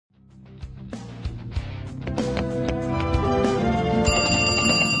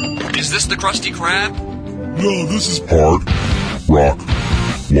Is this the Krusty Krab? No, this is Hard Rock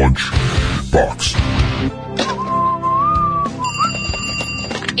Lunch Box.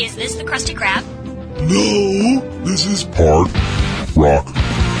 Is this the Krusty Krab? No, this is Hard Rock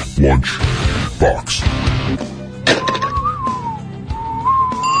Lunch Box.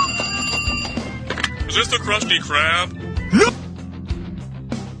 Is this the Krusty Krab? No.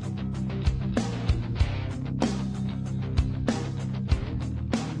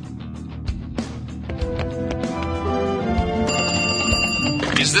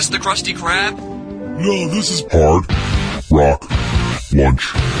 Is this the Krusty Krab? No, this is Hard Rock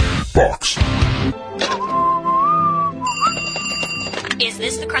Lunch Box. Is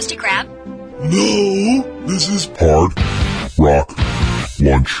this the Krusty Krab? No, this is Hard Rock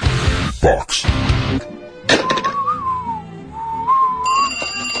Lunch Box.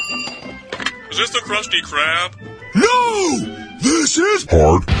 Is this the Krusty Krab? No, this is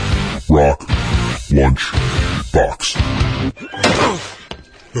Hard Rock Lunch Box.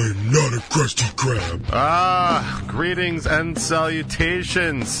 I'm not a Krusty Krab. Greetings and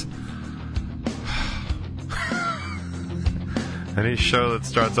salutations. Any show that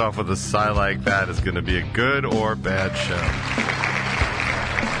starts off with a sigh like that is going to be a good or bad show.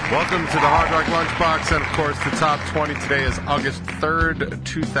 Welcome to the Hard Rock Lunchbox, and of course the top 20 today is August 3rd,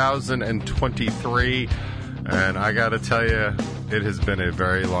 2023, and I gotta tell you, it has been a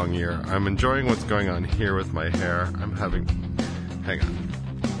very long year. I'm enjoying what's going on here with my hair. Hang on.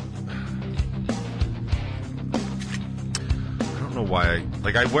 I don't know why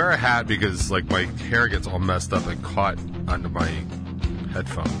I wear a hat because my hair gets all messed up and caught under my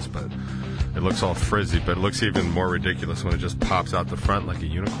headphones, but it looks all frizzy, but it looks even more ridiculous when it just pops out the front like a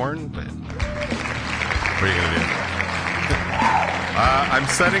unicorn. But what are you going to do? I'm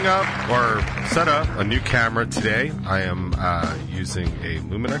set up a new camera today. I am using a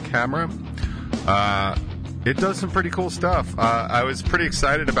Lumina camera. It does some pretty cool stuff. I was pretty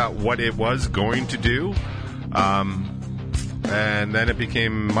excited about what it was going to do. And then it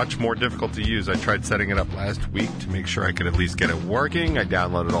became much more difficult to use. I tried setting it up last week to make sure I could at least get it working. I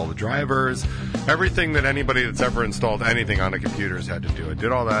downloaded all the drivers, everything that anybody that's ever installed anything on a computer has had to do. I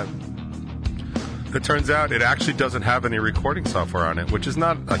did all that. It turns out it actually doesn't have any recording software on it, which is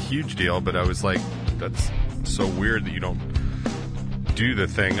not a huge deal, but I was like, that's so weird that you don't do the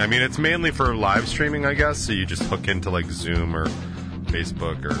thing. I mean, it's mainly for live streaming, I guess, so you just hook into Zoom or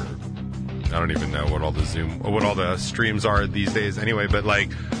Facebook or I don't even know what all the streams are these days anyway, but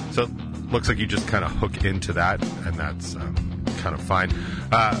so it looks like you just kind of hook into that, and that's kind of fine.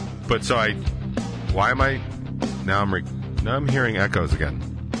 Now I'm hearing echoes again.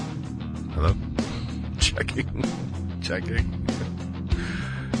 Hello? Checking.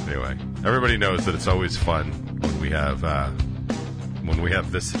 Anyway, everybody knows that it's always fun when we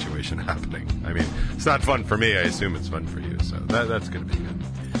have this situation happening. I mean, it's not fun for me. I assume it's fun for you, so that's going to be good.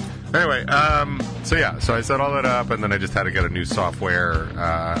 Anyway, so I set all that up, and then I just had to get a new software.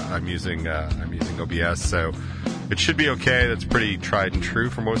 I'm using OBS, so it should be okay. That's pretty tried and true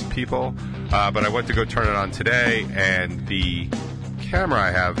for most people. But I went to go turn it on today, and the camera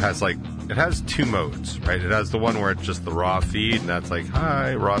I have has it has two modes, right? It has the one where it's just the raw feed, and that's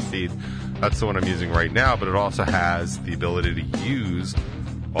hi, raw feed. That's the one I'm using right now, but it also has the ability to use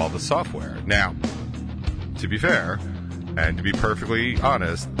all the software. Now, to be fair, and to be perfectly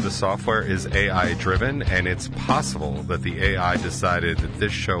honest, the software is AI driven, and it's possible that the AI decided that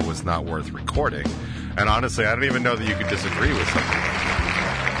this show was not worth recording. And honestly, I don't even know that you could disagree with something like that.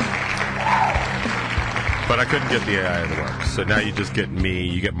 But I couldn't get the AI to work. So now you just get me,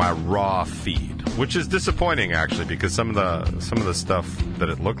 you get my raw feed, which is disappointing actually, because some of the stuff that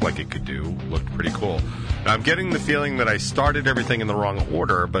it looked like it could do looked pretty cool. Now I'm getting the feeling that I started everything in the wrong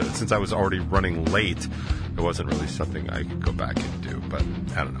order, but since I was already running late, it wasn't really something I could go back and do, but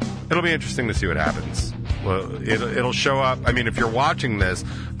I don't know. It'll be interesting to see what happens. Well, it'll show up. I mean, if you're watching this,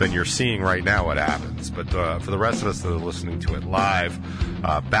 then you're seeing right now what happens. But for the rest of us that are listening to it live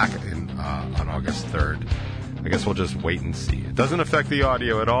back on August 3rd, I guess we'll just wait and see. It doesn't affect the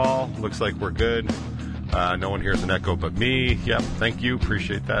audio at all. Looks like we're good. No one hears an echo but me. Yep, thank you.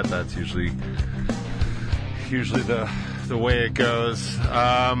 Appreciate that. That's usually the way it goes.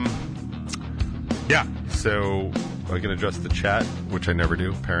 Yeah, so I can address the chat, which I never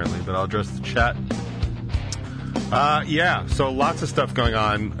do, apparently, but I'll address the chat. So lots of stuff going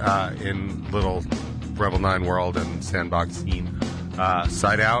on in little Rebel 9 world and sandbox scene.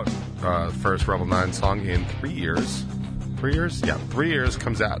 Side Out, first Rebel 9 song in 3 years. 3 years? Yeah, 3 years,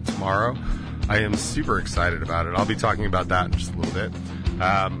 comes out tomorrow. I am super excited about it. I'll be talking about that in just a little bit.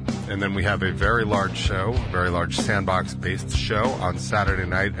 And then we have a very large show, a very large Sandbox-based show on Saturday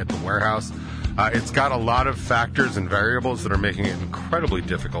night at the Warehouse. It's got a lot of factors and variables that are making it incredibly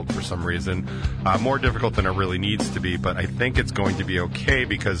difficult for some reason. More difficult than it really needs to be, but I think it's going to be okay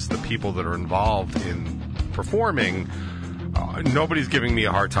because the people that are involved in performing, nobody's giving me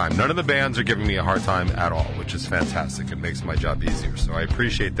a hard time. None of the bands are giving me a hard time at all, which is fantastic. It makes my job easier. So I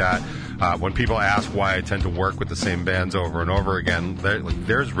appreciate that. When people ask why I tend to work with the same bands over and over again,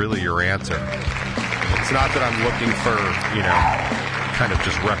 there's really your answer. It's not that I'm looking for, kind of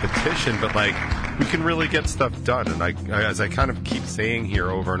just repetition, but we can really get stuff done. And as I kind of keep saying here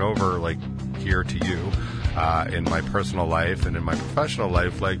over and over, here to you, in my personal life and in my professional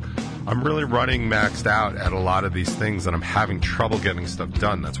life, I'm really running maxed out at a lot of these things, and I'm having trouble getting stuff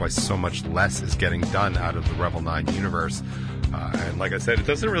done. That's why so much less is getting done out of the Revel 9 universe. And like I said, it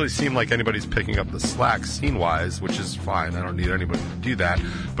doesn't really seem like anybody's picking up the slack scene-wise, which is fine. I don't need anybody to do that.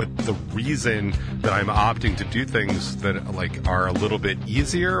 But the reason that I'm opting to do things that are a little bit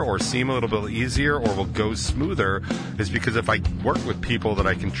easier or seem a little bit easier or will go smoother is because if I work with people that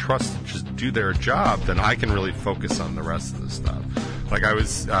I can trust to just do their job, then I can really focus on the rest of the stuff. I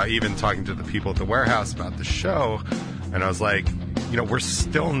was even talking to the people at the Warehouse about the show, and I was like, we're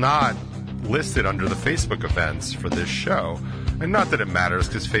still not listed under the Facebook events for this show. And not that it matters,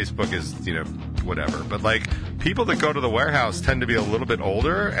 because Facebook is, whatever. But, people that go to the Warehouse tend to be a little bit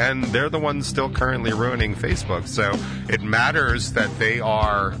older, and they're the ones still currently ruining Facebook. So it matters that they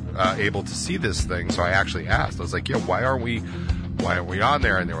are able to see this thing. So I actually asked. I was like, why aren't we on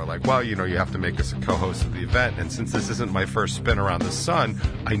there? And they were like, well, you have to make us a co-host of the event. And since this isn't my first spin around the sun,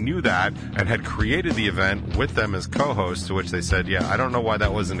 I knew that and had created the event with them as co-hosts, to which they said, I don't know why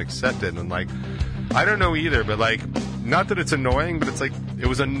that wasn't accepted. And I don't know either, but not that it's annoying, but it's it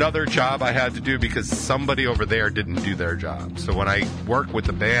was another job I had to do because somebody over there didn't do their job. So when I work with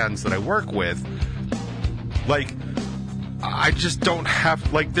the bands that I work with, I just don't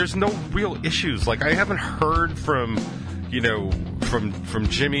have, there's no real issues. I haven't heard from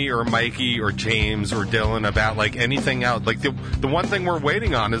Jimmy or Mikey or James or Dylan about anything else. The one thing we're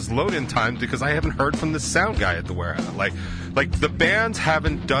waiting on is load-in time because I haven't heard from the sound guy at the Warehouse. The bands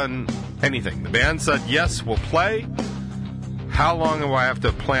haven't done anything. The band said, yes, we'll play. How long do I have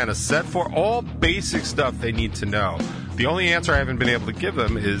to plan a set for? All basic stuff they need to know. The only answer I haven't been able to give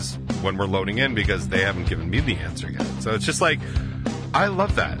them is when we're loading in because they haven't given me the answer yet. So it's just I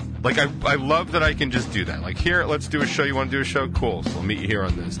love that. I love that I can just do that. Here, let's do a show. You want to do a show? Cool. So we'll meet you here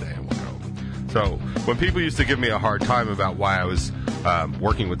on this day and we'll go. So when people used to give me a hard time about why I was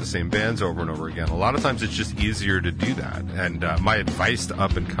working with the same bands over and over again, a lot of times it's just easier to do that. And my advice to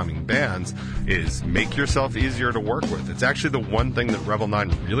up-and-coming bands is make yourself easier to work with. It's actually the one thing that Revel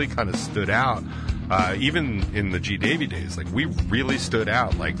 9 really kind of stood out, even in the G. Davy days. We really stood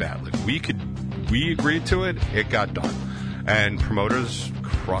out like that. We agreed to it, it got done. And promoters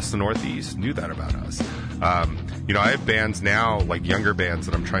across the Northeast knew that about us. I have bands now, younger bands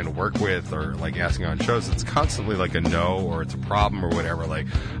that I'm trying to work with or asking on shows. It's constantly a no or it's a problem or whatever.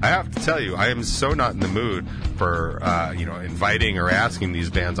 I have to tell you, I am so not in the mood for, inviting or asking these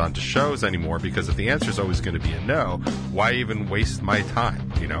bands onto shows anymore because if the answer is always going to be a no, why even waste my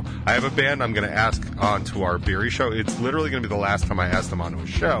time? I have a band I'm going to ask onto our Beery show. It's literally going to be the last time I ask them onto a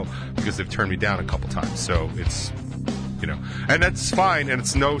show because they've turned me down a couple times. So it's, and that's fine, and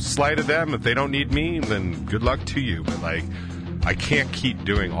it's no slight of them. If they don't need me, then good luck to you. But, I can't keep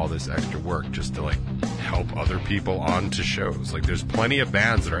doing all this extra work just to, help other people onto shows. There's plenty of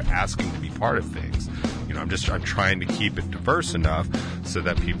bands that are asking to be part of things. I'm trying to keep it diverse enough so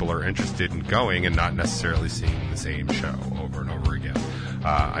that people are interested in going and not necessarily seeing the same show over and over again.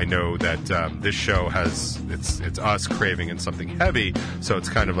 I know that this show it's us, Craving, and Something Heavy, so it's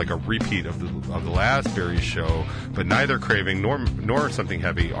kind of like a repeat of the last Beery show. But neither Craving nor Something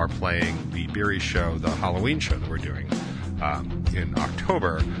Heavy are playing the Beery show, the Halloween show that we're doing in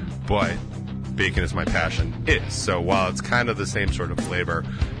October. But Bacon Is My Passion is. So while it's kind of the same sort of flavor,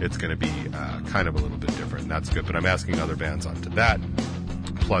 it's going to be kind of a little bit different. And that's good. But I'm asking other bands onto that.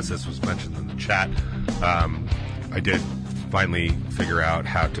 Plus, this was mentioned in the chat. I did finally figure out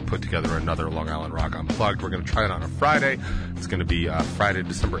how to put together another Long Island Rock Unplugged. We're going to try it on a Friday. It's going to be Friday,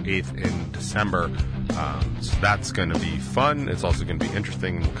 December 8th in December. So that's going to be fun. It's also going to be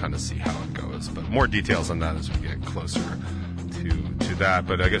interesting, and we'll kind of see how it goes. But more details on that as we get closer to that.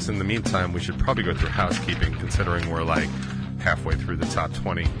 But I guess in the meantime, we should probably go through housekeeping, considering we're halfway through the top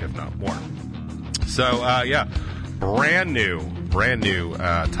 20, if not more. So, brand new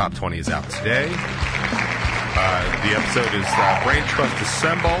top 20 is out today. The episode is Brain Trust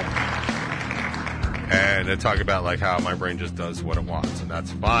Assemble. and talk about like how my brain just does what it wants, and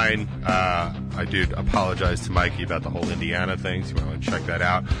that's fine. I do apologize to Mikey about the whole Indiana thing, so you might want to check that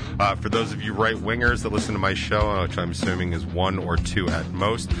out. For those of you right-wingers that listen to my show, which I'm assuming is 1 or 2 at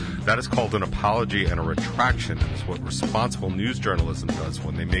most, that is called an apology and a retraction. And it's what responsible news journalism does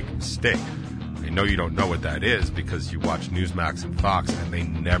when they make a mistake. I know you don't know what that is because you watch Newsmax and Fox, and they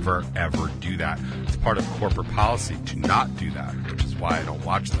never, ever do that. It's part of corporate policy to not do that, which is why I don't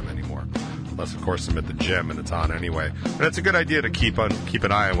watch them anymore. Unless, of course, I'm at the gym and it's on anyway. And it's a good idea to keep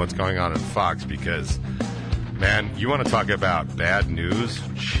an eye on what's going on in Fox because, man, you want to talk about bad news?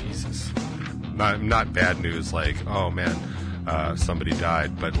 Jesus. Not bad news like, oh, man, somebody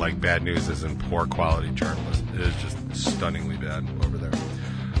died, but like bad news is in poor quality journalism. It is just stunningly bad over there.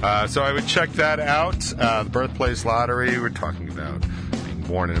 So I would check that out. The birthplace lottery, we're talking about being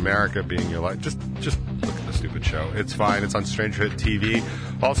born in America, being your life. Just look at the stupid show. It's fine. It's on Strangerhood TV.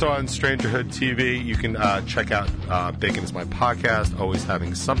 Also on Strangerhood TV, you can check out Bacon is My Podcast, always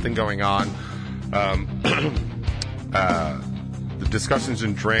having something going on. The discussions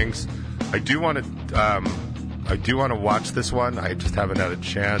and drinks. I do want to watch this one. I just haven't had a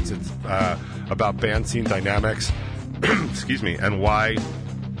chance. It's about band scene dynamics. Excuse me, and why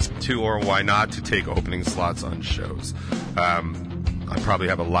to or why not to take opening slots on shows. I probably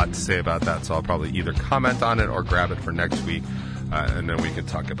have a lot to say about that, so I'll probably either comment on it or grab it for next week, and then we can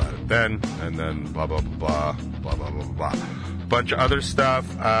talk about it then, and then blah, blah, blah, blah, blah, blah, blah, blah. Bunch of other stuff.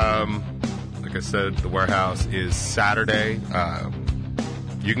 Like I said, the warehouse is Saturday.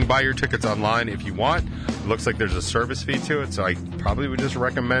 You can buy your tickets online if you want. It looks like there's a service fee to it, so I probably would just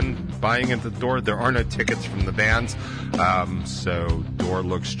recommend buying at the door. There are no tickets from the bands, so door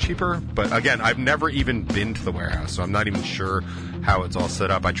looks cheaper. But again, I've never even been to the warehouse, so I'm not even sure how it's all set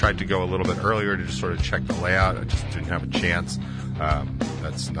up. I tried to go a little bit earlier to just sort of check the layout. I just didn't have a chance.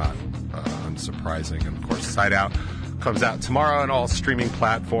 That's not unsurprising. And of course, Side Out comes out tomorrow on all streaming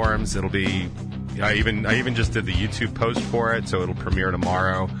platforms. It'll be... I even just did the YouTube post for it, so it'll premiere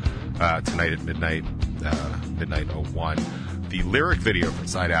tomorrow, tonight at midnight 01. The lyric video for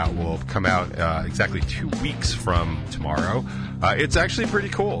Side Out will come out exactly 2 weeks from tomorrow. It's actually pretty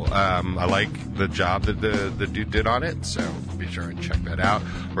cool. I like the job that the dude did on it, so be sure and check that out.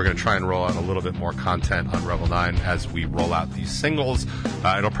 We're going to try and roll out a little bit more content on Revel 9 as we roll out these singles.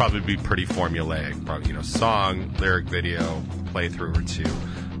 It'll probably be pretty formulaic. Probably, song, lyric video, playthrough or two.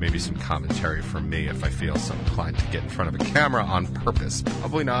 Maybe some commentary from me if I feel so inclined to get in front of a camera on purpose.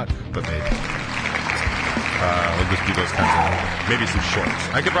 Probably not, but maybe. We'll just do those kinds of... Maybe some shorts.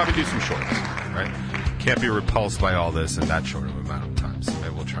 I could probably do some shorts, right? Can't be repulsed by all this in that short of amount of time, so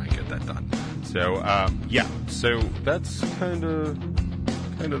maybe we'll try and get that done. So, yeah. So that's kind of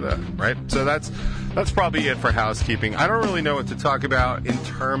that, right? So that's probably it for housekeeping. I don't really know what to talk about in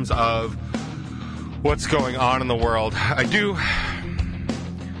terms of what's going on in the world. I do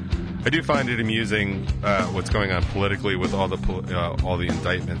find it amusing what's going on politically with all the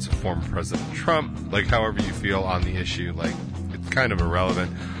indictments of former President Trump. Like, however you feel on the issue, like, it's kind of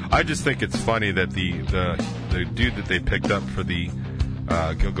irrelevant. I just think it's funny that the dude that they picked up for the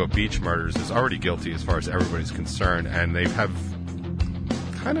Gilgo Beach murders is already guilty as far as everybody's concerned, and they have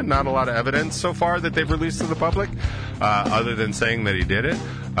kind of not a lot of evidence so far that they've released to the public, other than saying that he did it.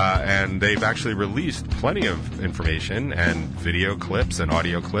 And they've actually released plenty of information and video clips and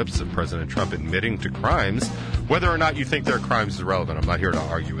audio clips of President Trump admitting to crimes. Whether or not you think they're crimes is irrelevant. I'm not here to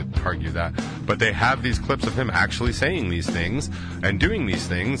argue that. But they have these clips of him actually saying these things and doing these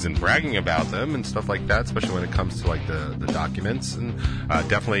things and bragging about them and stuff like that, especially when it comes to like the documents. And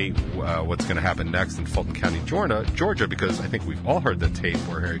definitely what's going to happen next in Fulton County, Georgia, because I think we've all heard the tape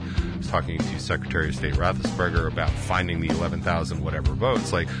where he was talking to Secretary of State Raffensperger about finding the 11,000 whatever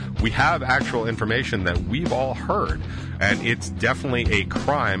votes. Like, we have actual information that we've all heard, and it's definitely a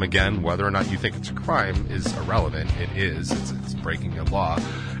crime. Again, whether or not you think it's a crime is irrelevant. It is. It's breaking a law.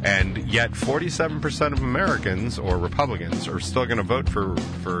 And yet 47% of Americans or Republicans are still going to vote for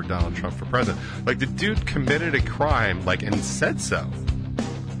Donald Trump for president. Like, the dude committed a crime, like, and said so.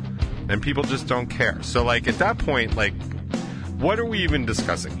 And people just don't care. So, like, at that point, like, what are we even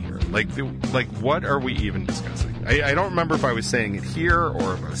discussing here? Like, what are we even discussing? I don't remember if I was saying it here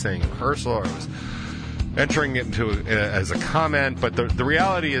or if I was saying it in rehearsal or I was entering it into as a comment. But the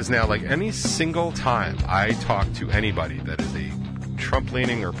reality is now, like, any single time I talk to anybody that is a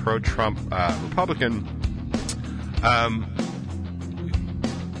Trump-leaning or pro-Trump Republican,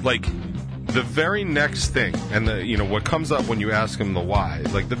 like, the very next thing, and what comes up when you ask them the why,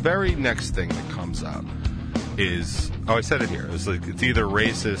 like, the very next thing that comes up is, I said it here, it's like, it's either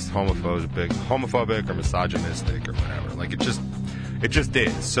racist, homophobic or misogynistic or whatever. Like, It just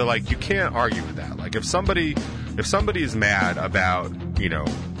is. So, like, you can't argue with that. Like, if somebody is mad about, you know,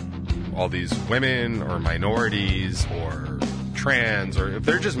 all these women or minorities or trans, or if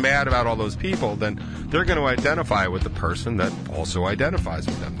they're just mad about all those people, then they're going to identify with the person that also identifies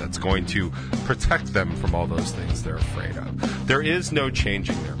with them, that's going to protect them from all those things they're afraid of. There is no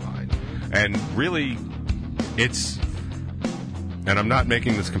changing their mind. And really, and I'm not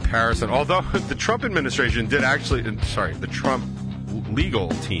making this comparison, although the Trump administration did actually, the Trump legal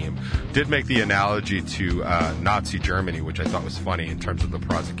team did make the analogy to Nazi Germany, which I thought was funny in terms of the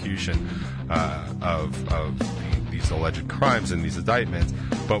prosecution of these alleged crimes and these indictments.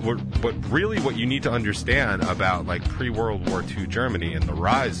 But really what you need to understand about, like, pre-World War II Germany and the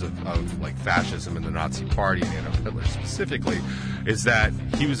rise of like fascism and the Nazi Party and Adolf Hitler specifically is that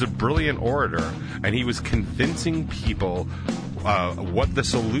he was a brilliant orator, and he was convincing people what the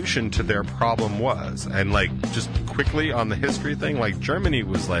solution to their problem was. And, like, just quickly on the history thing, like, Germany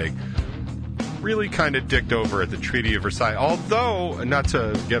was, like, really kind of dicked over at the Treaty of Versailles. Although, not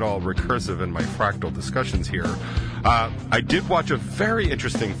to get all recursive in my fractal discussions here, I did watch a very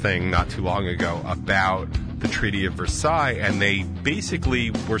interesting thing not too long ago about the Treaty of Versailles, and they basically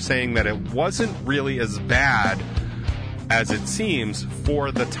were saying that it wasn't really as bad as it seems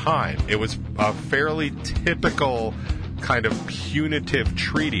for the time. It was a fairly typical kind of punitive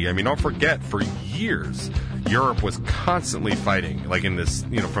treaty. I mean, don't forget, for years, Europe was constantly fighting, like in this,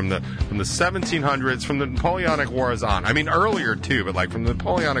 you know, from the 1700s, from the Napoleonic Wars on. I mean, earlier too, but like from the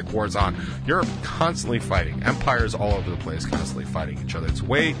Napoleonic Wars on, Europe constantly fighting. Empires all over the place constantly fighting each other. It's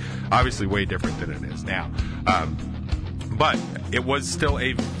obviously way different than it is now. But it was still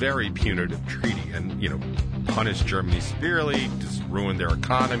a very punitive treaty, and, you know, punished Germany severely, just ruined their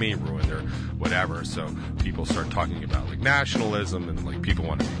economy, ruined their whatever. So people start talking about, like, nationalism, and, like, people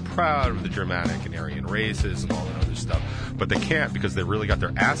want to be proud of the Germanic and Aryan races and all that other stuff, but they can't, because they really got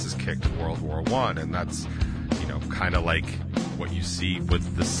their asses kicked in World War I, and that's, you know, kind of like what you see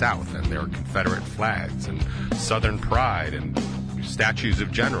with the South and their Confederate flags and Southern pride and statues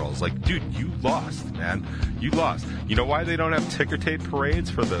of generals. Like, dude, you lost, man. You lost. You know why they don't have ticker tape parades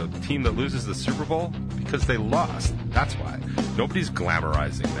for the team that loses the Super Bowl? Because they lost. That's why. Nobody's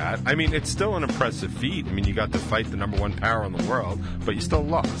glamorizing that. I mean, it's still an impressive feat. I mean, you got to fight the number one power in the world, but you still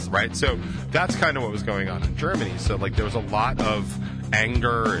lost, right? So that's kind of what was going on in Germany. So, like, there was a lot of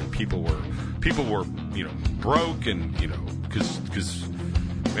anger, and people were, you know, broke, and, you know, because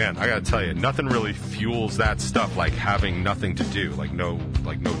man, I gotta tell you, nothing really fuels that stuff like having nothing to do, like no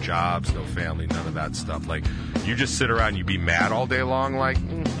jobs, no family, none of that stuff. Like, you just sit around, you be mad all day long, like,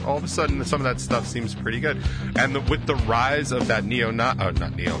 all of a sudden some of that stuff seems pretty good. And with the rise of that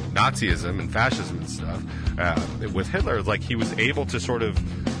neo-Nazism and fascism and stuff, with Hitler, like, he was able to sort of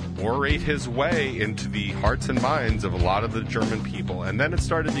orate his way into the hearts and minds of a lot of the German people. And then it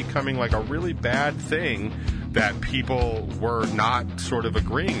started becoming like a really bad thing that people were not sort of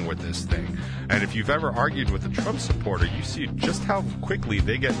agreeing with this thing. And if you've ever argued with a Trump supporter, you see just how quickly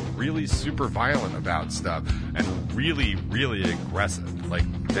they get really super violent about stuff and really, really aggressive. Like,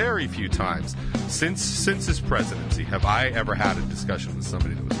 very few times since his presidency have I ever had a discussion with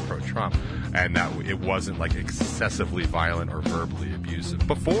somebody that was pro-Trump and that it wasn't like excessively violent or verbally abusive.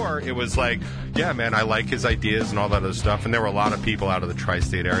 Before, it was like, yeah, man, I like his ideas and all that other stuff. And there were a lot of people out of the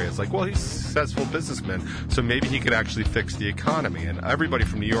tri-state area. It's like, well, he's a successful businessman, so maybe he could actually fix the economy. And everybody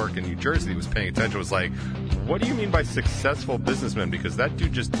from New York and New Jersey that was paying attention was like, what do you mean by successful businessman? Because that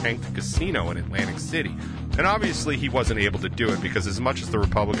dude just tanked a casino in Atlantic City. And obviously he wasn't able to do it, because as much as the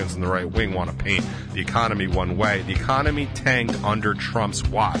Republicans and the right wing want to paint the economy one way, the economy tanked under Trump's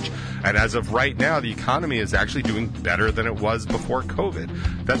watch. And as of right now, the economy is actually doing better than it was before COVID.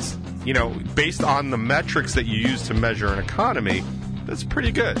 That's, you know, based on the metrics that you use to measure an economy, that's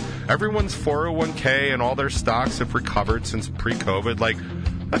pretty good. Everyone's 401k and all their stocks have recovered since pre-COVID. Like,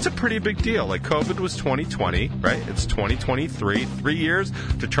 that's a pretty big deal. Like, COVID was 2020, right? It's 2023. 3 years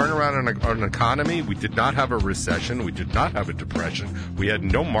to turn around an economy. We did not have a recession. We did not have a depression. We had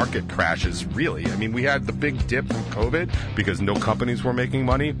no market crashes, really. I mean, we had the big dip from COVID because no companies were making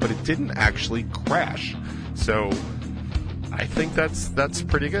money, but it didn't actually crash. So I think that's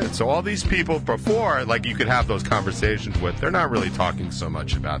pretty good. So all these people before, like, you could have those conversations with, they're not really talking so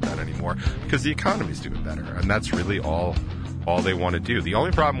much about that anymore because the economy's doing better. And that's really all all they want to do. The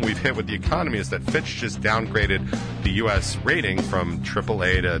only problem we've hit with the economy is that Fitch just downgraded the U.S. rating from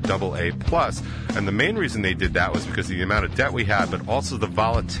AAA to AA+. And the main reason they did that was because of the amount of debt we had, but also the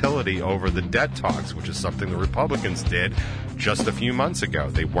volatility over the debt talks, which is something the Republicans did just a few months ago.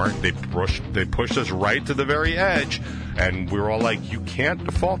 They pushed us right to the very edge, and we were all like, you can't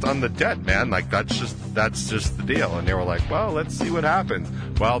default on the debt, man. Like, that's just the deal. And they were like, well, let's see what happens.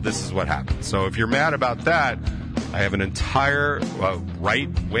 Well, this is what happened. So if you're mad about that, I have an entire right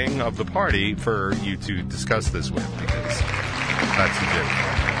wing of the party for you to discuss this with, because that's the deal.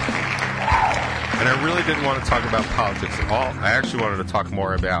 And I really didn't want to talk about politics at all. I actually wanted to talk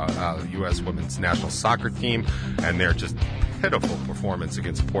more about the U.S. women's national soccer team and their just pitiful performance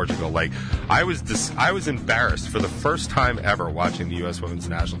against Portugal. Like, I was embarrassed for the first time ever watching the U.S. women's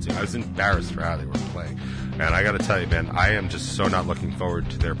national team. I was embarrassed for how they were playing. And I got to tell you, man, I am just so not looking forward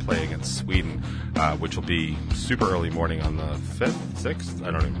to their play against Sweden, which will be super early morning on the 5th, 6th?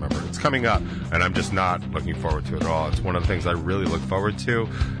 I don't even remember. It's coming up, and I'm just not looking forward to it at all. It's one of the things I really look forward to,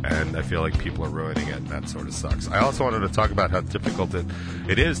 and I feel like people are ruining it, and that sort of sucks. I also wanted to talk about how difficult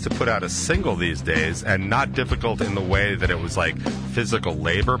it is to put out a single these days, and not difficult in the way that it was like physical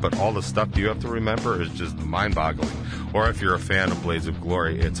labor, but all the stuff you have to remember is just mind-boggling. Or if you're a fan of Blades of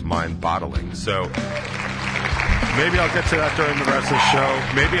Glory, it's mind-bottling. So maybe I'll get to that during the rest of the show.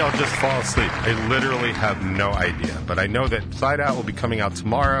 Maybe I'll just fall asleep. I literally have no idea. But I know that Side Out will be coming out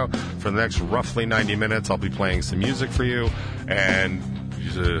tomorrow. For the next roughly 90 minutes, I'll be playing some music for you. And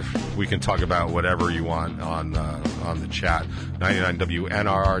we can talk about whatever you want on the chat.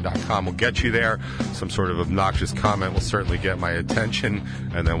 99WNRR.com will get you there. Some sort of obnoxious comment will certainly get my attention.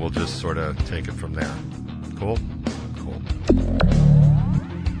 And then we'll just sort of take it from there. Cool? Cool.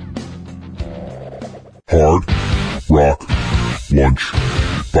 Hard Rock Lunch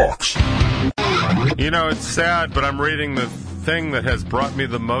Box. You know, it's sad, but I'm reading the thing that has brought me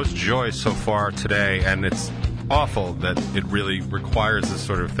the most joy so far today, and it's awful that it really requires this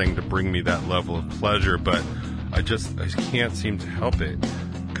sort of thing to bring me that level of pleasure, but I can't seem to help it.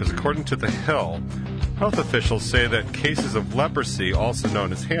 Because according to The Hill, health officials say that cases of leprosy, also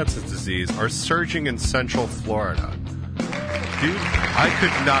known as Hansen's disease, are surging in Central Florida. Dude, I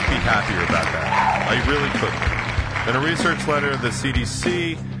could not be happier about that. I really couldn't. In a research letter, the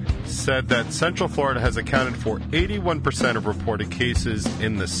CDC said that Central Florida has accounted for 81% of reported cases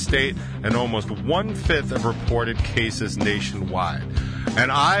in the state and almost 1/5 of reported cases nationwide.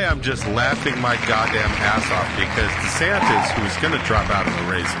 And I am just laughing my goddamn ass off because DeSantis, who's going to drop out of the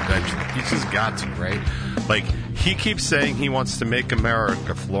race eventually, he's just got to, right? Like, he keeps saying he wants to make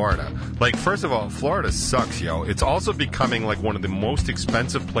America Florida. Like, first of all, Florida sucks, yo. It's also becoming like one of the most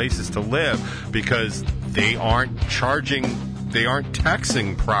expensive places to live because they aren't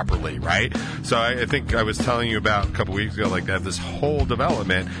taxing properly, right? So I think I was telling you about a couple weeks ago, like, they have this whole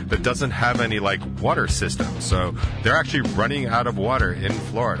development that doesn't have any, like, water system. So they're actually running out of water in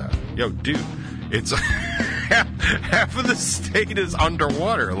Florida. Yo, dude, it's half of the state is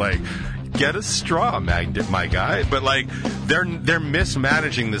underwater. Like, get a straw, my guy. But, like, they're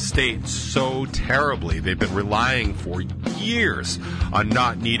mismanaging the state so terribly. They've been relying for years on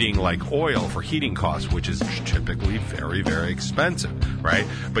not needing, like, oil for heating costs, which is typically very, very expensive, right?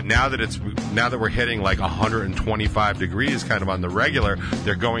 But now that we're hitting like 125 degrees kind of on the regular,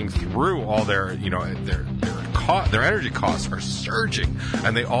 they're going through all their, you know, their energy costs are surging,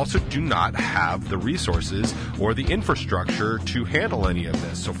 and they also do not have the resources or the infrastructure to handle any of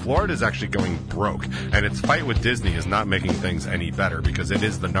this. So Florida is actually going broke, and its fight with Disney is not making things any better because it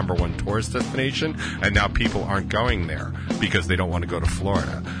is the #1 tourist destination, and now people aren't going there because they don't want to go to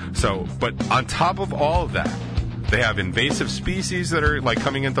Florida. So, but on top of all of that, they have invasive species that are, like,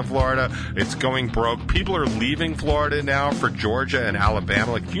 coming into Florida. It's going broke. People are leaving Florida now for Georgia and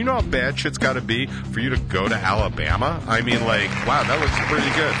Alabama. Like, do you know how bad shit's got to be for you to go to Alabama? I mean, like, wow, that looks pretty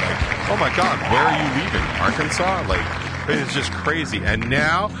good. Like, oh my God, where are you leaving? Arkansas? Like, it's just crazy. And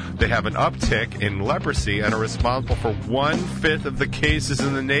now they have an uptick in leprosy and are responsible for 1/5 of the cases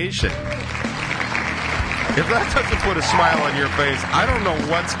in the nation. If that doesn't put a smile on your face, I don't know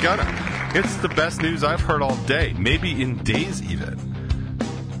what's gonna. It's the best news I've heard all day, maybe in days even.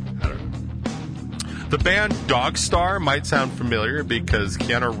 I don't know. The band Dogstar might sound familiar because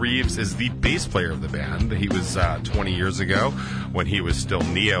Keanu Reeves is the bass player of the band. He was 20 years ago when he was still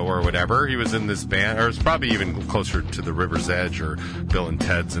Neo or whatever. He was in this band, or it's probably even closer to the River's Edge or Bill and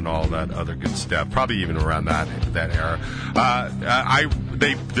Ted's and all that other good stuff. Probably even around that era.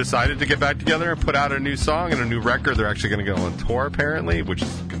 They decided to get back together and put out a new song and a new record. They're actually going to go on tour apparently, which is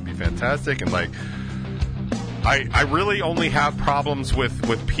going to be fantastic. And, like, I really only have problems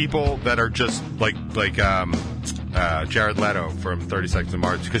with people that are just like Jared Leto from 30 Seconds to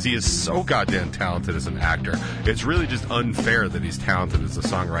Mars, because he is so goddamn talented as an actor. It's really just unfair that he's talented as a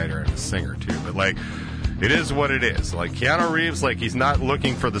songwriter and a singer, too. But, like, it is what it is. Like, Keanu Reeves, like, he's not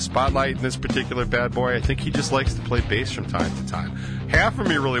looking for the spotlight in this particular bad boy. I think he just likes to play bass from time to time. Half of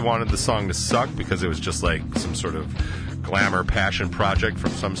me really wanted the song to suck because it was just, like, some sort of glamour passion project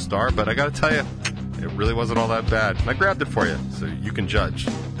from some star. But I gotta tell you, it really wasn't all that bad. And I grabbed it for you, so you can judge,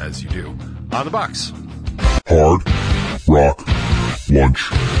 as you do, on the box. Hard Rock Lunch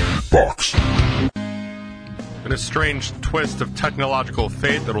Box. In a strange twist of technological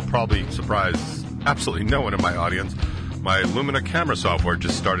fate that'll probably surprise absolutely no one in my audience, my Lumina camera software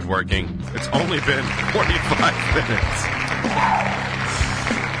just started working. It's only been 45 minutes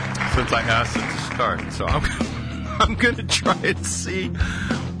since I asked it to start, so I'm going to try and see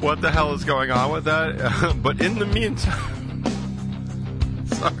what the hell is going on with that. But in the meantime,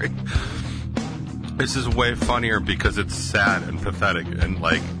 sorry, this is way funnier because it's sad and pathetic, and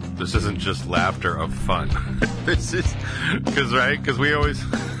like, this isn't just laughter of fun. This is, because we always,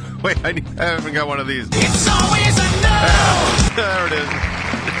 wait, I haven't got one of these. It's always a no! There it is.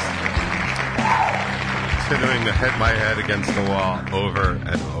 Continuing to hit my head against the wall over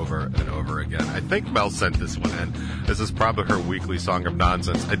and over and over again. I think Mel sent this one in. This is probably her weekly song of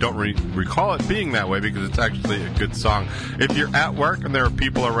nonsense. I don't recall it being that way because it's actually a good song. If you're at work and there are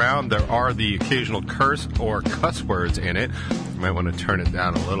people around, there are the occasional curse or cuss words in it. You might want to turn it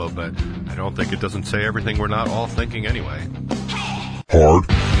down a little, but I don't think it doesn't say everything we're not all thinking anyway. Hard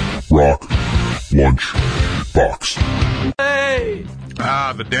Rock Lunch Box. Hey!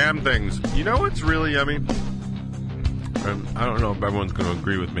 The damn things. You know what's really yummy? I don't know if everyone's going to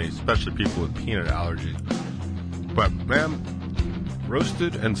agree with me, especially people with peanut allergies. But, man,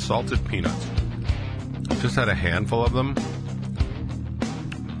 roasted and salted peanuts. Just had a handful of them.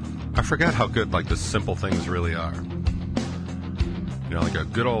 I forget how good, like, the simple things really are. You know, like a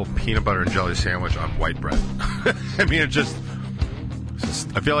good old peanut butter and jelly sandwich on white bread. I mean, I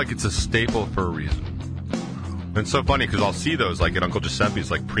feel like it's a staple for a reason. And it's so funny because I'll see those like at Uncle Giuseppe's,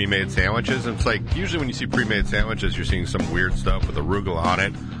 like pre-made sandwiches, and it's like usually when you see pre-made sandwiches, you're seeing some weird stuff with arugula on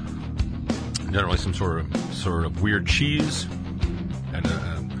it, generally some sort of weird cheese and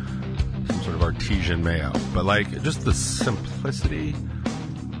some sort of artesian mayo. But like just the simplicity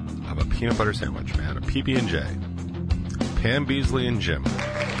of a peanut butter sandwich, man, a PB&J, Pam Beasley and Jim.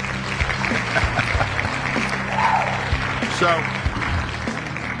 So,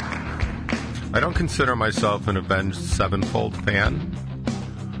 I don't consider myself an Avenged Sevenfold fan,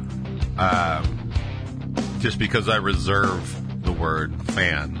 just because I reserve the word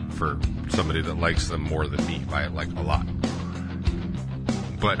fan for somebody that likes them more than me by like a lot.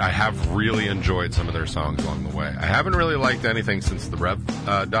 But I have really enjoyed some of their songs along the way. I haven't really liked anything since the Rev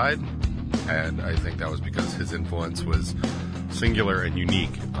died, and I think that was because his influence was singular and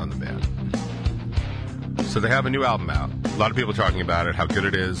unique on the band. So they have a new album out. A lot of people talking about it, how good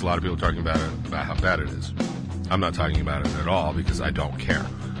it is. A lot of people talking about it, about how bad it is. I'm not talking about it at all because I don't care.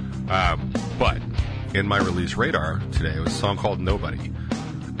 But in my release radar today was a song called Nobody.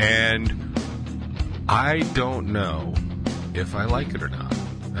 And I don't know if I like it or not.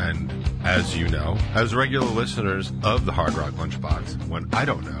 And as you know, as regular listeners of the Hard Rock Lunchbox, when I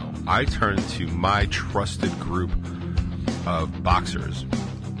don't know, I turn to my trusted group of boxers.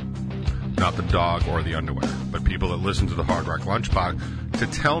 Not the dog or the underwear, but people that listen to the Hard Rock Lunchbox to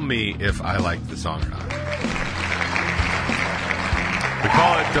tell me if I like the song or not. We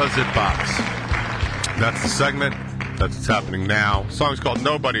call it Does It Box. That's the segment. That's what's happening now. The song's called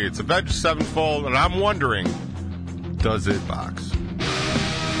Nobody. It's Avenged Sevenfold, and I'm wondering, does it box?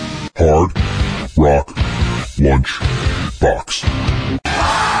 Hard Rock Lunch Box.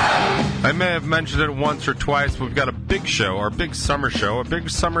 I may have mentioned it once or twice, but we've got a big show, our big summer show, a big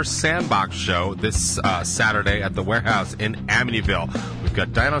summer sandbox show this Saturday at the Warehouse in Amityville. We've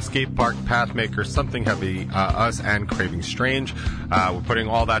got Dino Skate Park, Pathmaker, Something Heavy, us, and Craving Strange. We're putting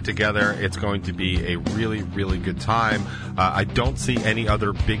all that together. It's going to be a really, really good time. I don't see any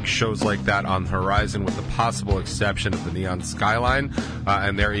other big shows like that on the horizon, with the possible exception of the Neon Skyline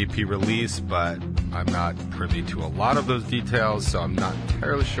and their EP release, but I'm not privy to a lot of those details, so I'm not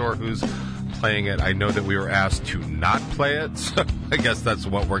entirely sure who's playing it. I know that we were asked to not play it, so I guess that's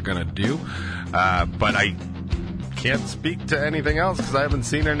what we're going to do. But I can't speak to anything else because I haven't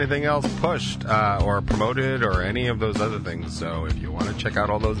seen anything else pushed or promoted or any of those other things. So if you want to check out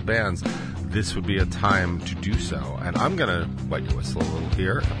all those bands, this would be a time to do so. And I'm going to wet your whistle a little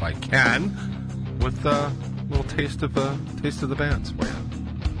here, if I can, with a little taste of the bands for you.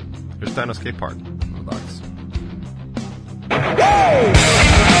 Here's Dino Skate Park on the box. Woo!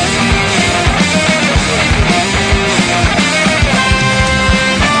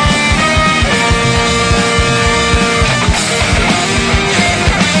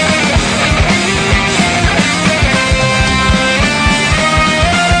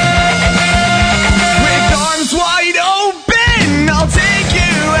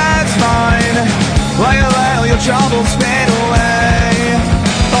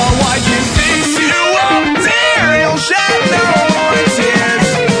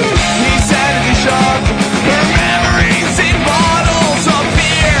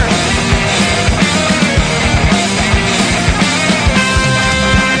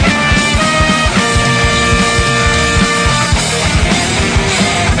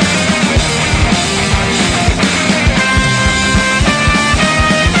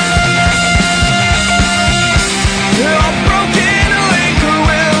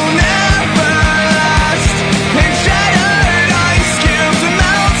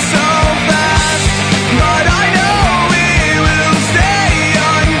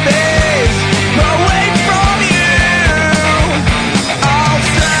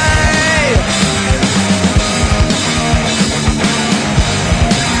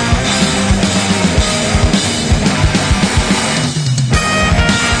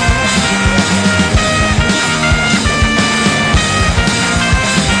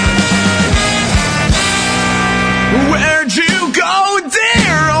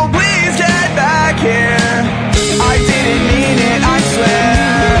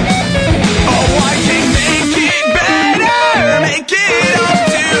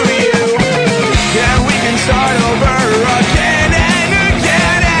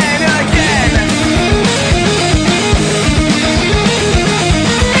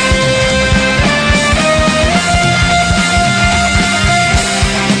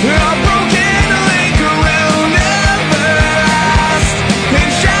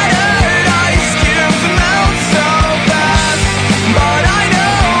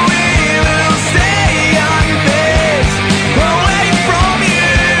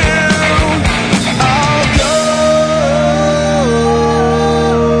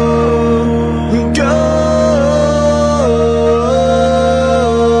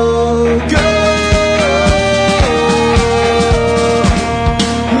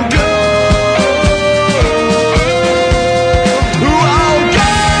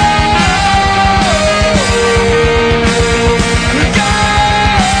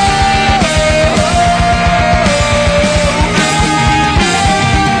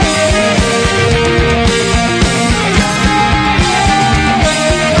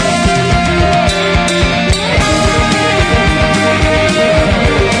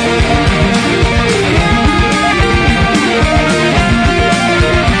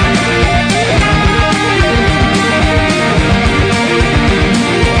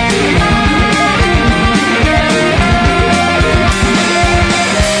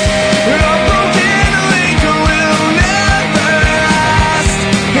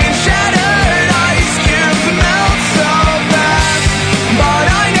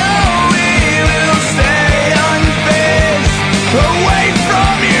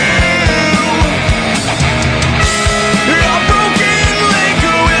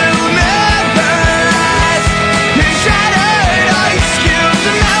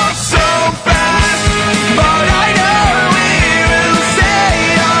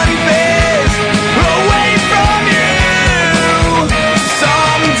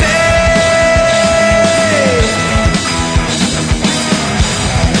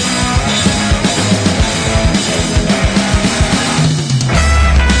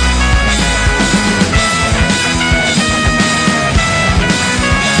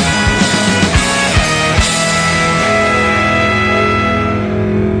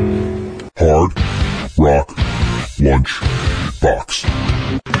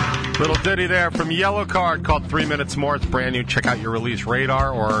 Little ditty there from Yellow Card called 3 Minutes More. It's brand new. Check out your release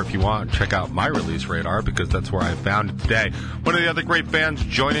radar, or if you want, check out my release radar, because that's where I found it today. One of the other great bands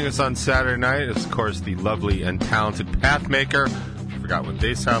joining us on Saturday night is, of course, the lovely and talented Pathmaker. If you forgot what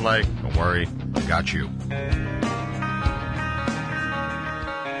they sound like, don't worry, I got you.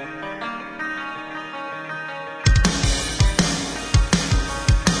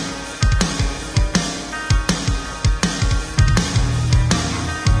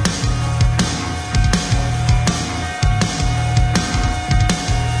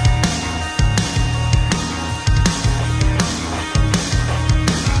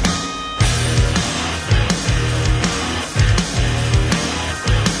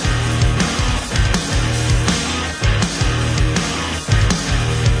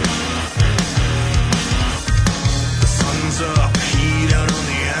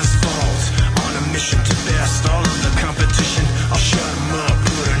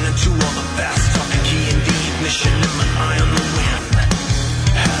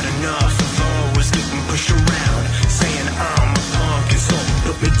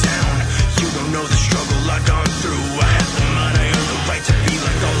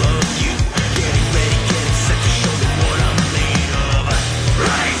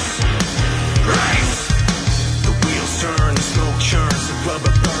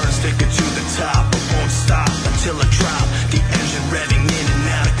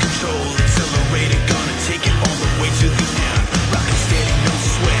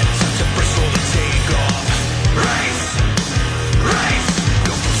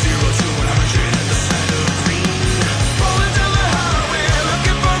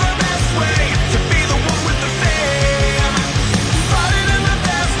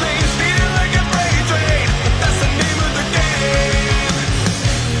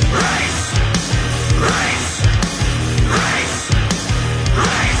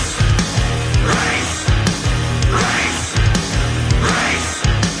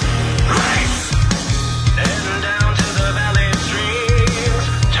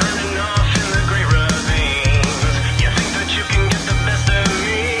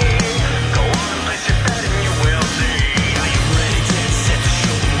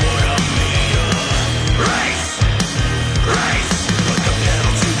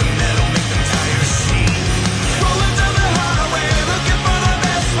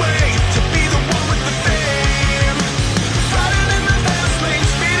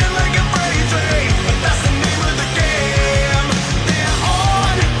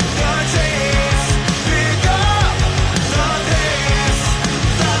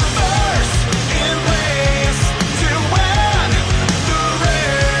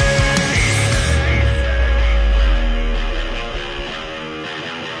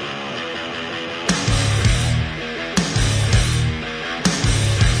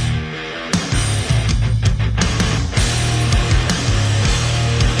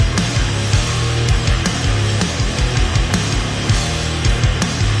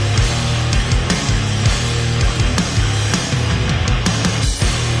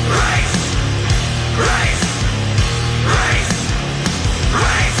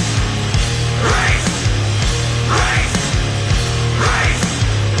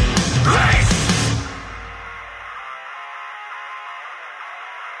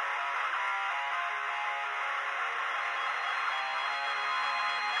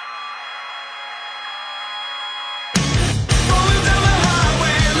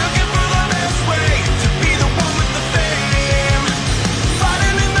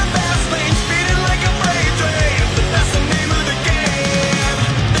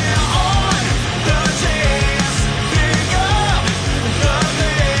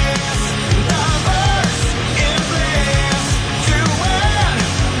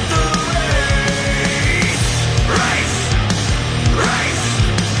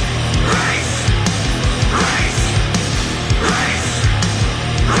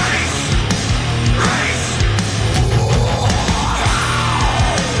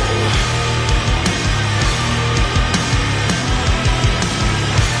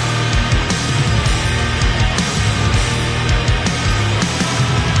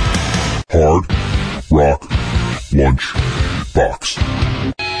 Hard Rock Lunch Box.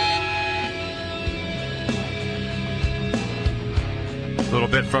 A little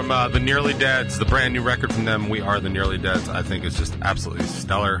bit from the Nearly Deads, the brand new record from them, We Are the Nearly Deads. I think it's just absolutely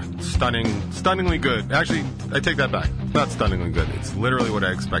stellar, stunningly good. Actually, I take that back. Not stunningly good. It's literally what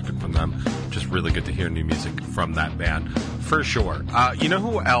I expected from them. Just really good to hear new music from that band, for sure. You know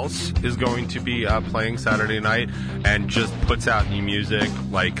who else is going to be playing Saturday night and just puts out new music,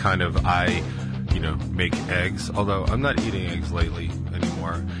 like kind of I make eggs. Although I'm not eating eggs lately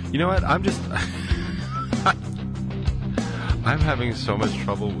anymore. You know what? I'm having so much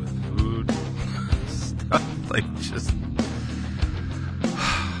trouble with food stuff. Just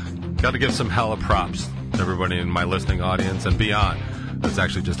got to give some hella props to everybody in my listening audience and beyond that's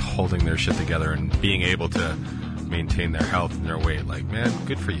actually just holding their shit together and being able to maintain their health and their weight. Man,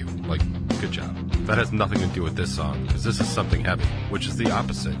 good for you. Good job. That has nothing to do with this song, because this is something heavy, which is the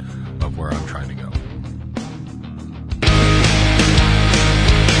opposite of where I'm trying to go.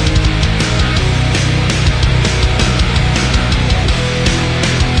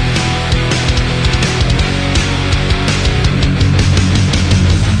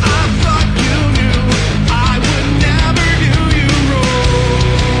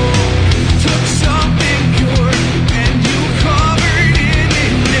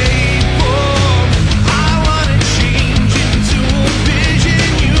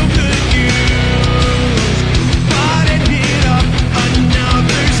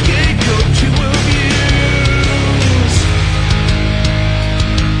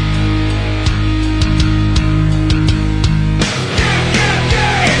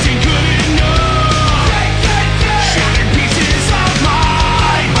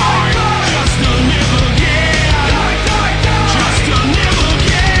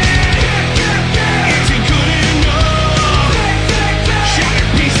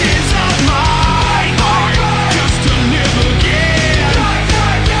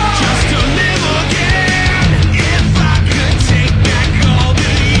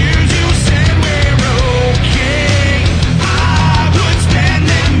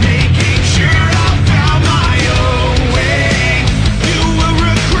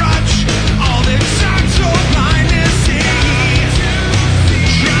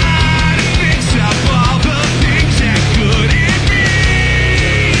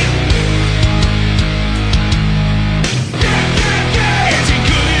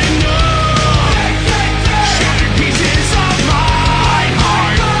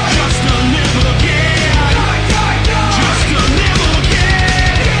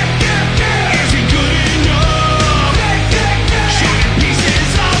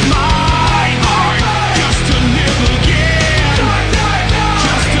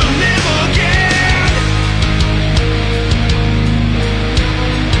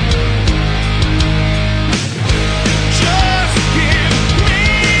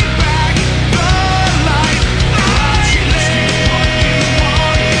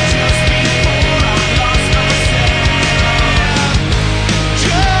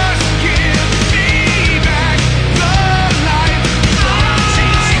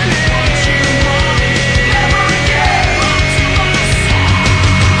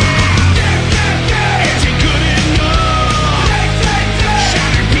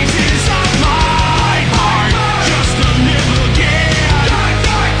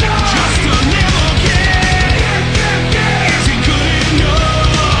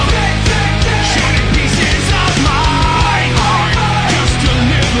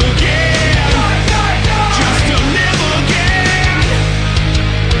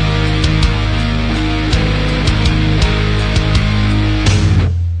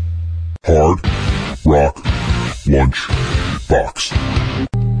 Hard Rock Lunch Box.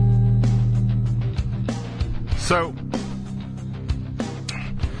 So,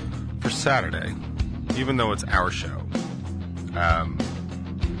 for Saturday, even though it's our show,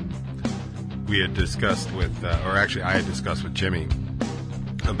 we had discussed with, or actually I had discussed with Jimmy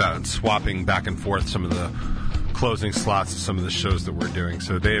about swapping back and forth some of the closing slots of some of the shows that we're doing.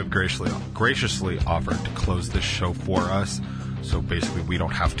 So they have graciously offered to close this show for us. So basically, we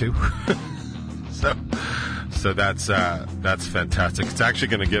don't have to. So that's fantastic. It's actually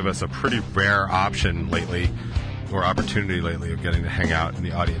going to give us a pretty rare option lately, or opportunity lately, of getting to hang out in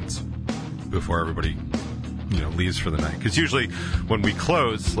the audience before everybody, leaves for the night. Because usually when we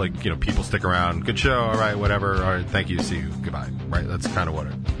close, people stick around. Good show, all right, whatever. All right, thank you, see you, goodbye. Right? That's kind of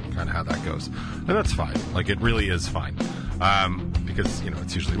how that goes, and that's fine. It really is fine, because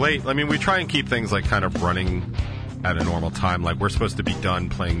it's usually late. I mean, we try and keep things kind of running at a normal time. We're supposed to be done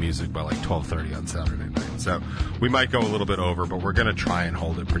playing music by 12:30 on Saturday night. So we might go a little bit over, but we're going to try and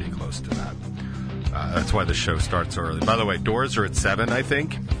hold it pretty close to that. That's why the show starts early. By the way, doors are at 7, I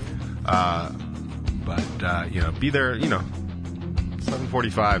think. Be there,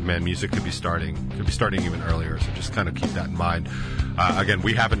 7:45, man, music could be starting even earlier. So just kind of keep that in mind. Again,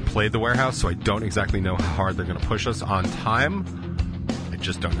 we haven't played the Warehouse, so I don't exactly know how hard they're going to push us on time. I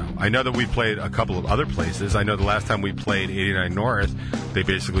just don't know. I know that we played a couple of other places. I know the last time we played 89 North, they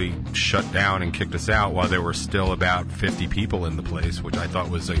basically shut down and kicked us out while there were still about 50 people in the place, which I thought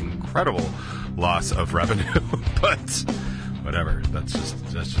was an incredible loss of revenue. But whatever, that's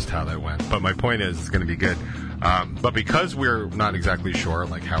just how that went. But my point is, it's going to be good. But because we're not exactly sure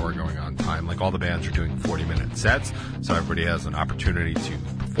like how we're going on time, like all the bands are doing 40-minute sets, so everybody has an opportunity to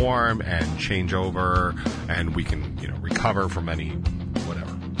perform and change over, and we can recover from any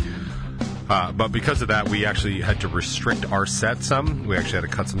whatever. But because of that, we actually had to restrict our set some. We actually had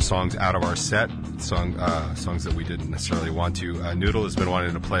to cut some songs out of our set, songs that we didn't necessarily want to. Noodle has been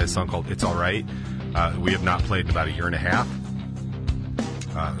wanting to play a song called It's Alright. We have not played in about a year and a half.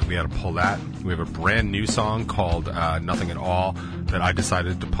 We had to pull that. We have a brand new song called Nothing at All that I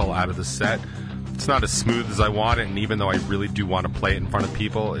decided to pull out of the set. It's not as smooth as I want it, and even though I really do want to play it in front of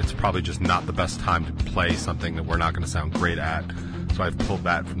people, it's probably just not the best time to play something that we're not going to sound great at. So I've pulled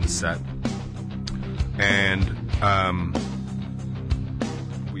that from the set. And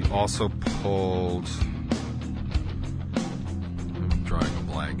we also pulled... I'm drawing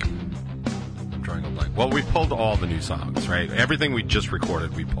a blank. Well, we pulled all the new songs, right? Everything we just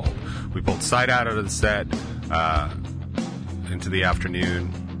recorded, we pulled. We pulled Side Out of the set, Into the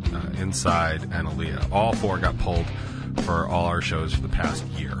Afternoon, Inside, and Aaliyah. All four got pulled for all our shows for the past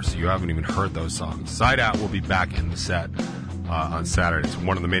year, so you haven't even heard those songs. Side Out will be back in the set on Saturday. It's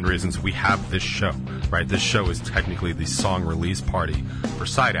one of the main reasons we have this show, right? This show is technically the song release party for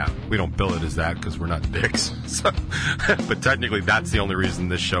Side Out. We don't bill it as that because we're not dicks. So, but technically that's the only reason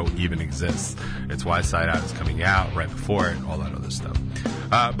this show even exists. It's why Side Out is coming out right before it, all that other stuff.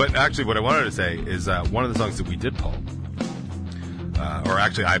 But actually what I wanted to say is one of the songs that we did pull, or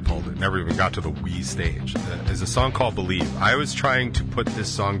actually I pulled it, never even got to the we stage, is a song called Believe. I was trying to put this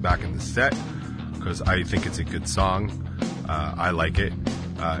song back in the set because I think it's a good song. I like it.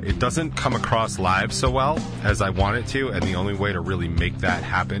 It doesn't come across live so well as I want it to, and the only way to really make that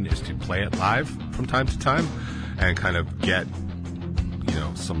happen is to play it live from time to time and kind of get,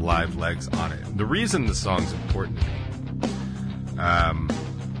 some live legs on it. The reason the song's important to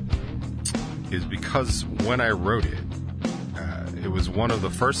me is because when I wrote it, it was one of the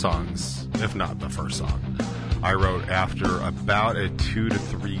first songs, if not the first song, I wrote after about a 2 to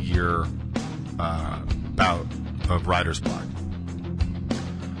 3 year bout of writer's block.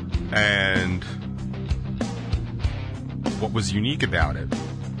 And what was unique about it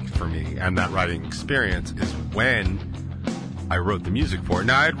for me and that writing experience is when I wrote the music for it.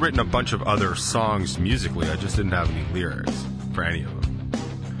 Now, I had written a bunch of other songs musically, I just didn't have any lyrics for any of them.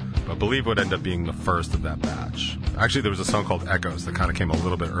 But Believe would end up being the first of that batch. Actually, there was a song called Echoes that kind of came a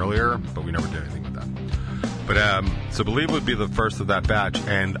little bit earlier, but we never did anything with that. But so Believe would be the first of that batch,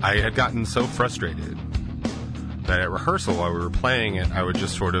 and I had gotten so frustrated that at rehearsal while we were playing it, I would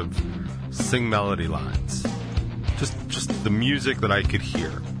just sort of sing melody lines. Just the music that I could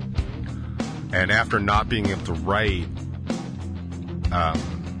hear. And after not being able to write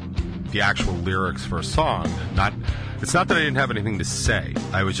the actual lyrics for a song, it's not that I didn't have anything to say.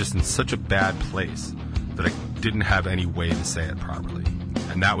 I was just in such a bad place that I didn't have any way to say it properly.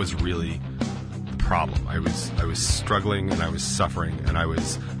 And that was really the problem. I was struggling and I was suffering and I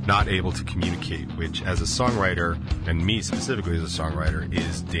was not able to communicate, which as a songwriter, and me specifically as a songwriter,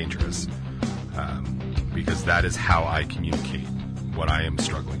 is dangerous. Because that is how I communicate what I am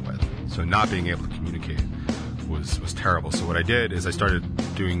struggling with. So not being able to communicate was terrible. So what I did is I started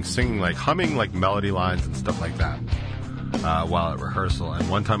singing, like humming like melody lines and stuff like that while at rehearsal. And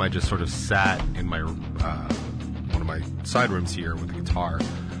one time I just sort of sat in my one of my side rooms here with a guitar,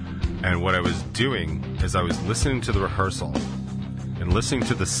 and what I was doing is I was listening to the rehearsal and listening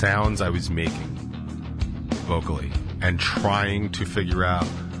to the sounds I was making vocally and trying to figure out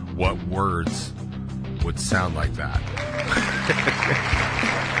what words would sound like that.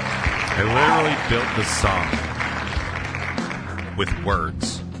 I literally built the song with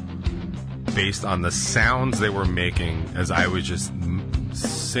words based on the sounds they were making as I was just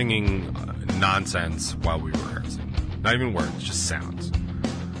singing nonsense while we were rehearsing. Not even words, just sounds.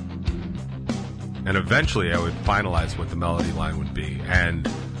 And eventually I would finalize what the melody line would be. And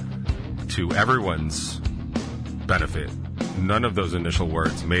to everyone's benefit, none of those initial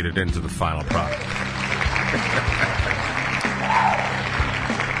words made it into the final product.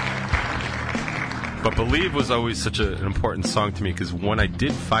 But Believe was always such an important song to me because when I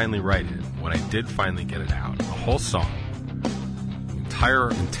did finally write it, when I did finally get it out, the whole song, the entire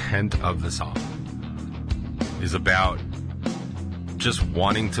intent of the song is about just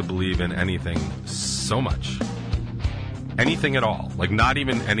wanting to believe in anything so much. Anything at all. Like not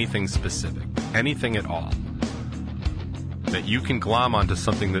even anything specific. Anything at all. that you can glom onto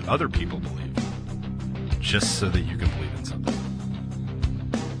something that other people believe, just so that you can believe in something.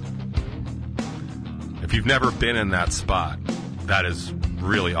 If you've never been in that spot, that is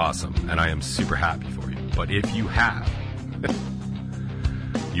really awesome, and I am super happy for you. But if you have,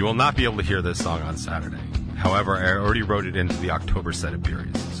 you will not be able to hear this song on Saturday. However, I already wrote it into the October set of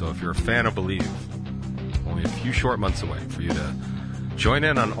Beeries. So if you're a fan of Believe, only a few short months away for you to join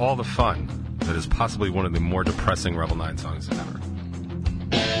in on all the fun that is possibly one of the more depressing Rebel 9 songs ever.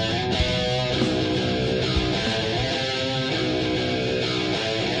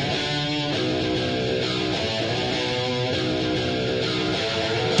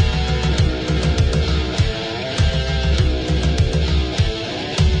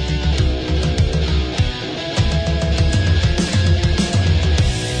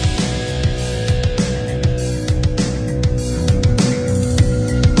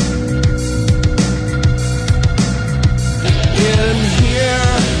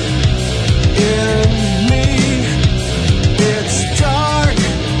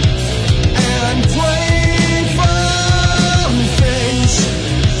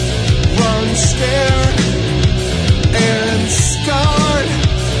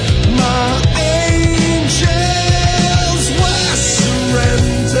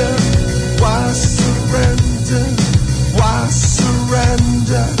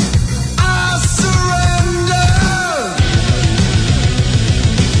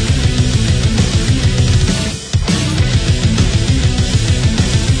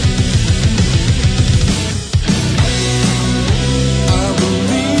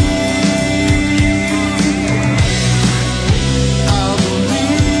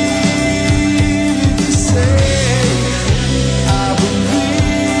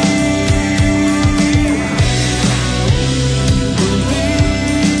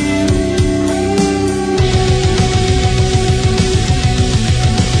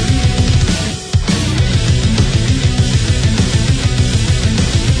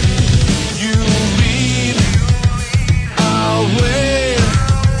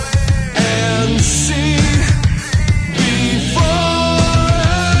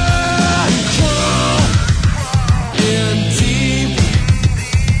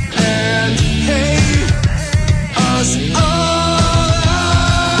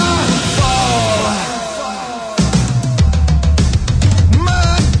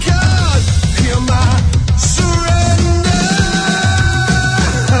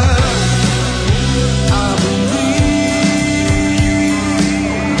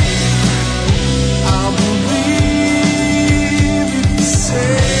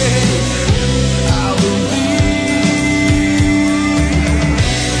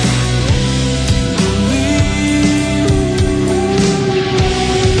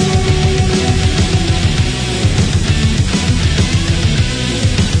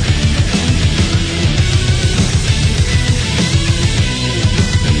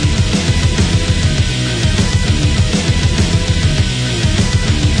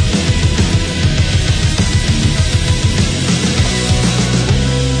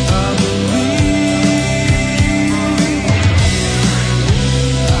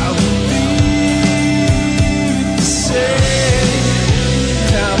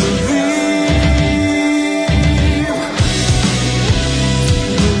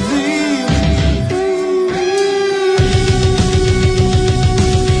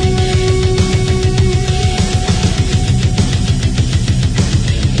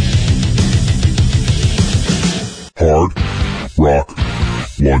 Hard Rock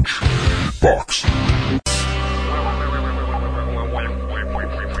Lunch Box.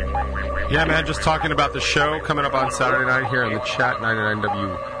 Yeah, man, just talking about the show coming up on Saturday night here in the chat.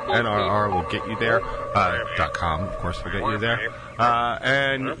 99WNRR will get you there. .com, of course, will get you there.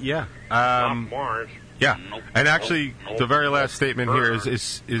 And yeah. Yeah, and actually, the very last statement here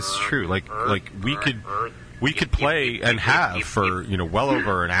is true. Like we could play and have for well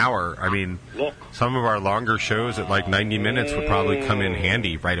over an hour. I mean, some of our longer shows at like 90 minutes would probably come in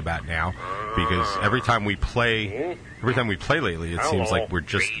handy right about now, because every time we play lately, it seems like we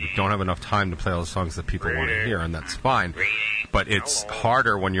don't have enough time to play all the songs that people want to hear, and that's fine. But it's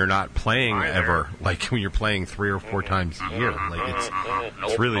harder when you're not playing ever, like when you're playing 3 or 4 times a year. Like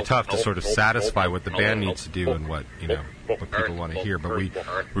it's really tough to sort of satisfy what the band needs to do and what people want to hear. But we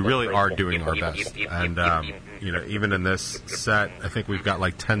really are doing our best. And even in this set, I think we've got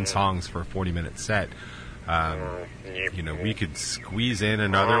like 10 songs for a 40-minute set. We could squeeze in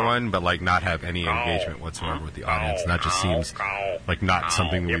another one, but like not have any engagement whatsoever with the audience, and that just seems like not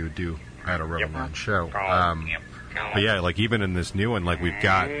something we would do at a Rebel 9 show. But yeah, like even in this new one, like we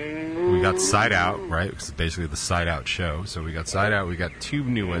got Side Out, right? Because it's basically the Side Out show. So we got Side Out. We got 2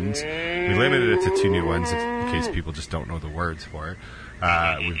 new ones. We limited it to 2 new ones in case people just don't know the words for it.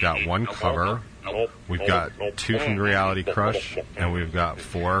 We've got 1 cover. We've got 2 from Reality Crush, and we've got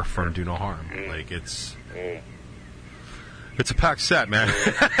 4 from Do No Harm. Like it's a packed set, man.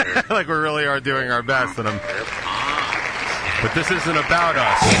 Like we really are doing our best, but this isn't about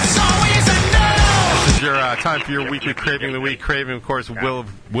us. It's always a no. This is your time for your weekly Craving of the Week. Craving, of course, will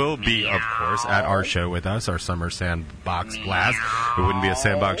be, of course, at our show with us, our Summer Sandbox Blast. It wouldn't be a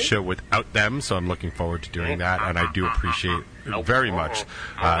Sandbox show without them, so I'm looking forward to doing that, and I do appreciate very much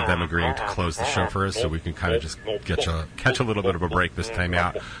them agreeing to close the show for us, so we can kind of just catch a little bit of a break this time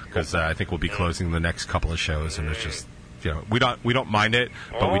out, because I think we'll be closing the next couple of shows, and it's just, you know, we don't mind it,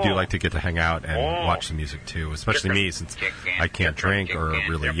 but we do like to get to hang out and watch the music too, especially me, since I can't drink or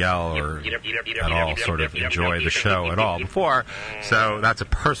really yell or at all sort of enjoy the show at all before. So that's a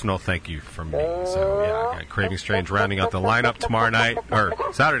personal thank you from me. So yeah, I got Craving Strange rounding out the lineup tomorrow night, or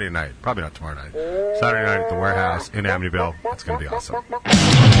Saturday night, probably not tomorrow night. Saturday night at the Warehouse in Amityville. It's going to be awesome.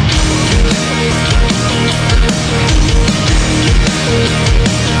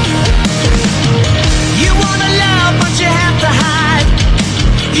 You wanna love, but you have to hide.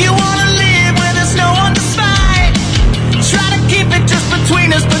 You wanna live where there's no one to spite. Try to keep it just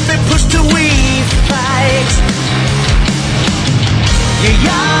between us, but they push till we fight. You're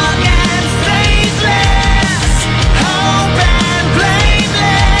young and faithless, hope and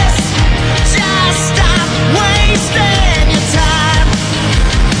blameless. Just stop wasting your time,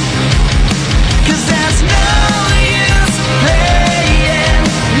 'cause there's no use playing.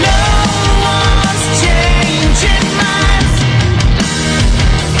 No one's changing minds.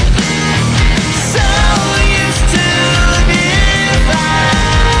 So used to divides.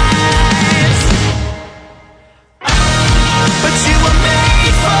 But you were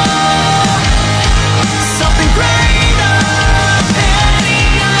made for something greater than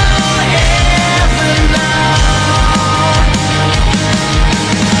you'll ever know.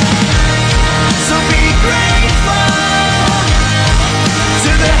 So be grateful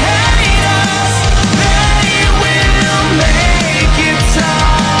to the haters, they will make you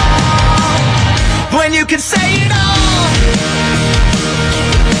tall. When you can say it all.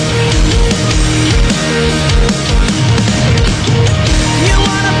 You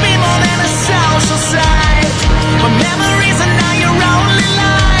wanna be more than a social site, but memories are now your only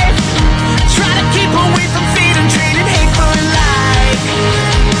life. Try to keep away from feeding, treating hateful like.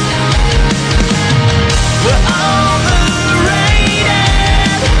 We're overrated,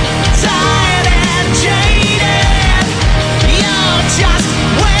 tired and jaded. You're just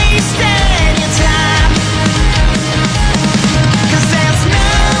wasting your time, 'cause there's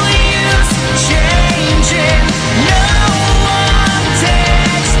no use changing. No one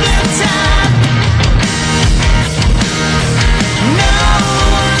takes the time. No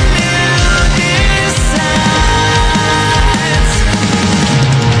one new decides.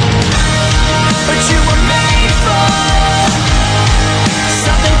 But you were made for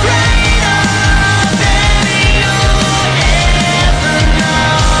something greater than you'll ever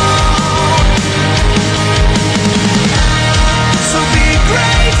know. So be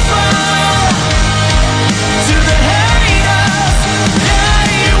grateful to the haters,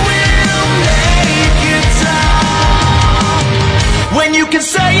 they will make you tall. When you can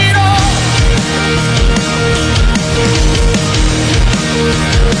say it all.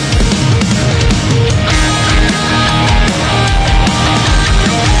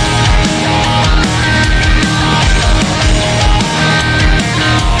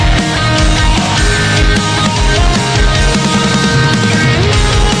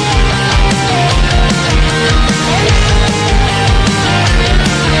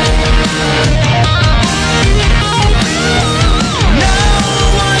 No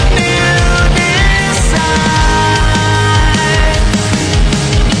one knew this side.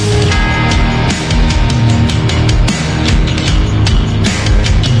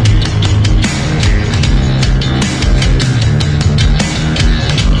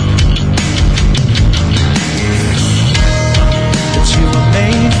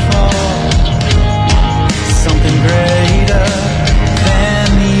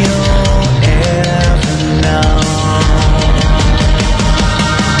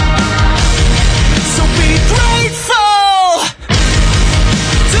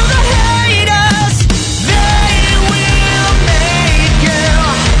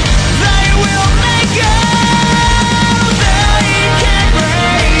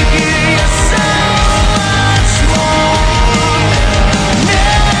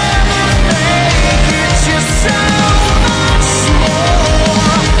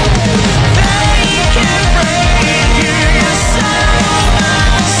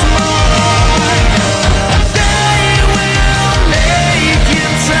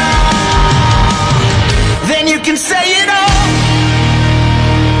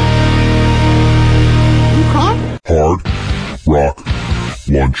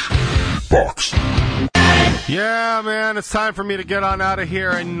 Lunch Box. Yeah, man, it's time for me to get on out of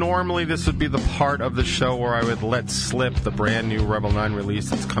here. And normally this would be the part of the show where I would let slip the brand new Rebel 9 release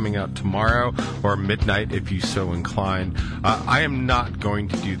that's coming out tomorrow or midnight if you so inclined. I am not going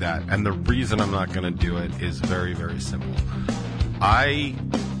to do that. And the reason I'm not going to do it is very, very simple. I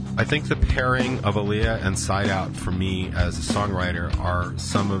think the pairing of Aaliyah and Side Out for me as a songwriter are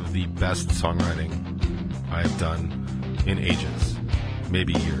some of the best songwriting I have done in ages,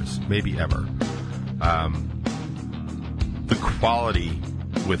 maybe years, maybe ever. The quality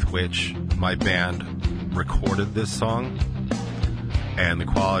with which my band recorded this song and the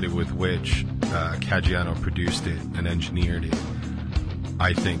quality with which Caggiano produced it and engineered it,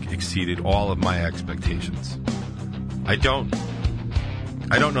 I think exceeded all of my expectations. I don't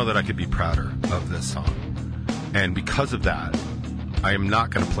know that I could be prouder of this song. And because of that, I am not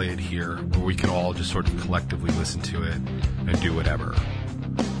going to play it here where we can all just sort of collectively listen to it and do whatever.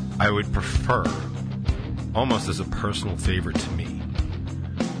 I would prefer, almost as a personal favor to me,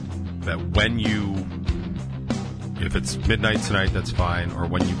 that when you, if it's midnight tonight, that's fine, or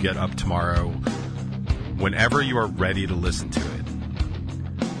when you get up tomorrow, whenever you are ready to listen to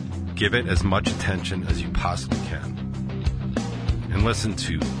it, give it as much attention as you possibly can. And listen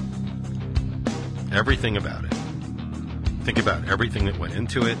to everything about it. Think about everything that went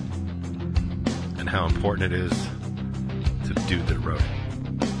into it and how important it is to the dude that wrote it.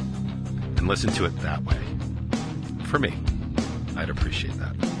 And listen to it that way. For me, I'd appreciate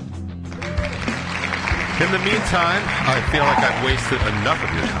that. In the meantime, I feel like I've wasted enough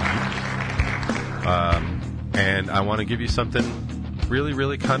of your time. And I want to give you something really,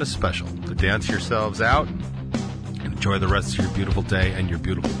 really kind of special to dance yourselves out. Enjoy the rest of your beautiful day and your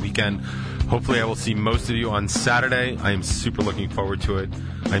beautiful weekend. Hopefully I will see most of you on Saturday. I am super looking forward to it.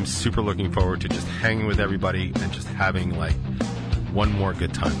 I'm super looking forward to just hanging with everybody and just having like one more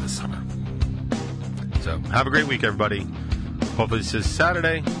good time this summer. So have a great week, everybody. Hopefully this is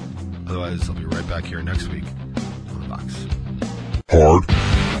Saturday. Otherwise, I'll be right back here next week on The Box. Hard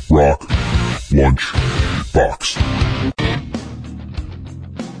Rock Lunch Box.